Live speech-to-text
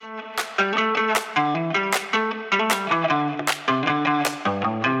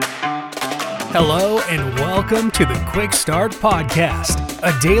Hello and welcome to the Quick Start Podcast,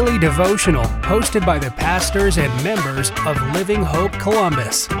 a daily devotional hosted by the pastors and members of Living Hope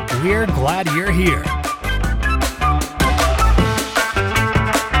Columbus. We're glad you're here.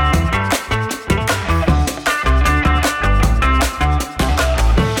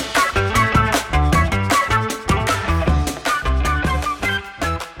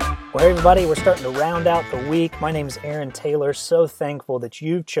 Well, hey everybody, we're starting to round out the week. My name is Aaron Taylor. So thankful that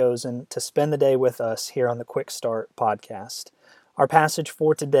you've chosen to spend the day with us here on the Quick Start Podcast. Our passage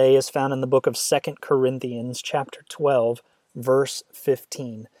for today is found in the book of 2 Corinthians chapter 12, verse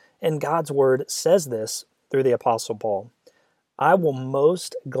 15. And God's word says this through the Apostle Paul. I will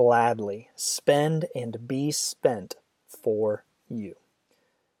most gladly spend and be spent for you.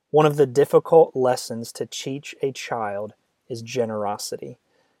 One of the difficult lessons to teach a child is generosity.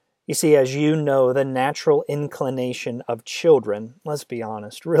 You see, as you know, the natural inclination of children, let's be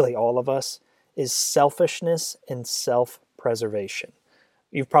honest, really all of us, is selfishness and self-preservation.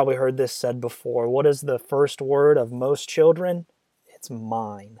 You've probably heard this said before. What is the first word of most children? It's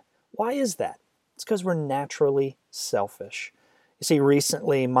mine. Why is that? It's because we're naturally selfish. You see,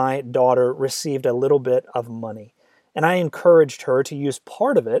 recently my daughter received a little bit of money, and I encouraged her to use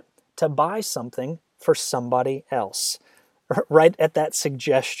part of it to buy something for somebody else. Right at that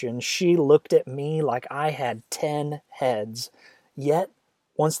suggestion, she looked at me like I had 10 heads. Yet,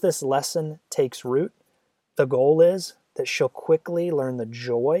 once this lesson takes root, the goal is that she'll quickly learn the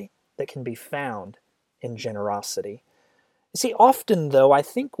joy that can be found in generosity. You see, often though, I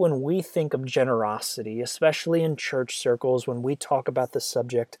think when we think of generosity, especially in church circles, when we talk about the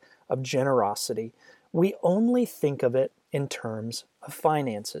subject of generosity, we only think of it in terms of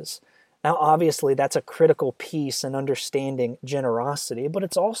finances. Now, obviously, that's a critical piece in understanding generosity, but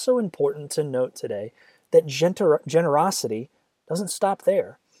it's also important to note today that generosity doesn't stop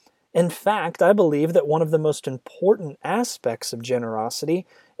there. In fact, I believe that one of the most important aspects of generosity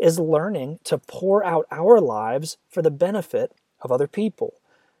is learning to pour out our lives for the benefit of other people.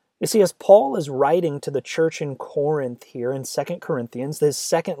 You see, as Paul is writing to the church in Corinth here in 2 Corinthians, his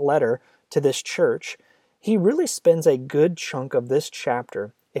second letter to this church, he really spends a good chunk of this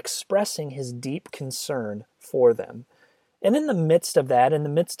chapter expressing his deep concern for them. And in the midst of that, in the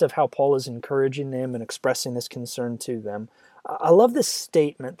midst of how Paul is encouraging them and expressing this concern to them, I love this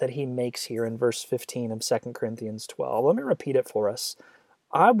statement that he makes here in verse 15 of 2 Corinthians 12. Let me repeat it for us.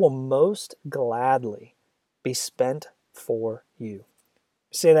 I will most gladly be spent for you.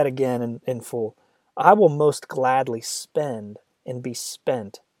 Say that again in full. I will most gladly spend and be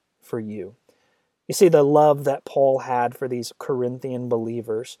spent for you. You see, the love that Paul had for these Corinthian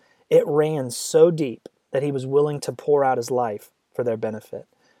believers, it ran so deep that he was willing to pour out his life for their benefit.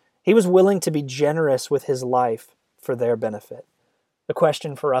 He was willing to be generous with his life for their benefit. The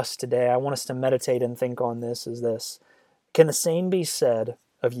question for us today, I want us to meditate and think on this, is this. Can the same be said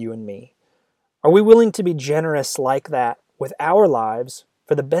of you and me? Are we willing to be generous like that with our lives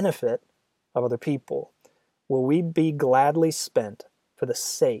for the benefit of other people? Will we be gladly spent for the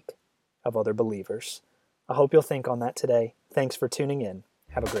sake of other believers? I hope you'll think on that today. Thanks for tuning in.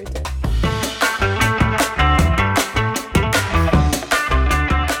 Have a great day.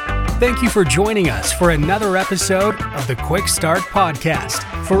 Thank you for joining us for another episode of the Quick Start Podcast.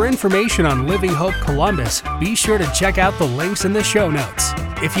 For information on Living Hope Columbus, be sure to check out the links in the show notes.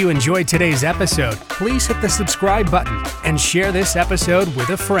 If you enjoyed today's episode, please hit the subscribe button and share this episode with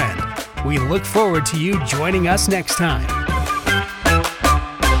a friend. We look forward to you joining us next time.